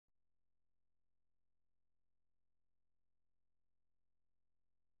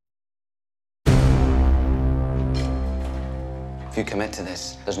you commit to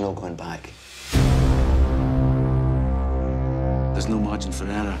this, there's no going back. There's no margin for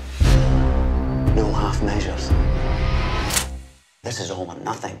error. No half measures. This is all or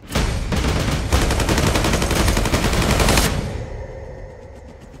nothing.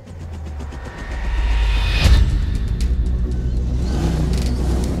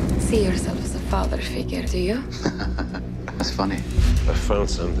 See yourself as a father figure, do you? That's funny. I found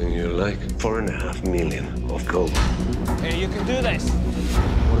something you like. 4.5 million of gold. Hey, you can do this.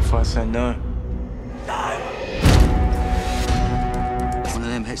 What if I say no? One of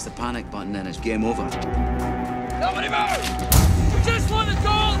them hits the panic button, then it's game over. Nobody move! We just won the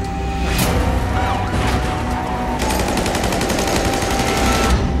gold!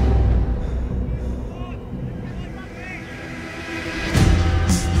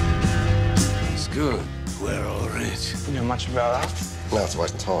 It's good. We're all rich. You know much about that? Now it's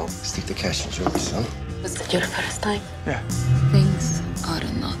wasting time. Stick the cash in jewelry, son. Was it your first time? Yeah. Things are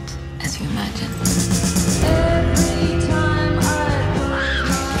not as you imagine.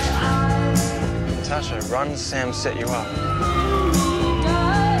 Natasha, run, Sam set you up.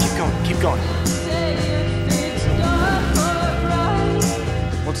 Keep going, keep going.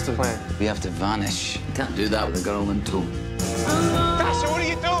 What's the plan? We have to vanish. Can't do that with a girl in tow. Natasha, what are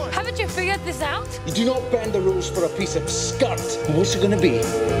you doing? Haven't you figured this out? You do not bend the rules for a piece of skirt. What's it gonna be?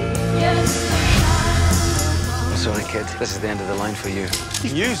 I'm sorry, kid. This is the end of the line for you.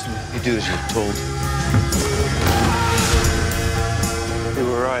 You used me. You do as you're told. You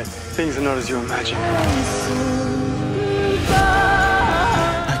were right. Things are not as you imagine.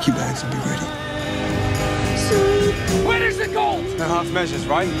 Pack your bags and be ready. Where's the gold? No half measures,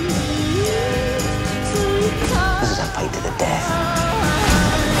 right? This is a fight to the death.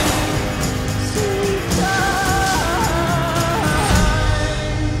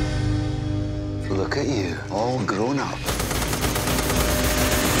 Look at you, all grown up.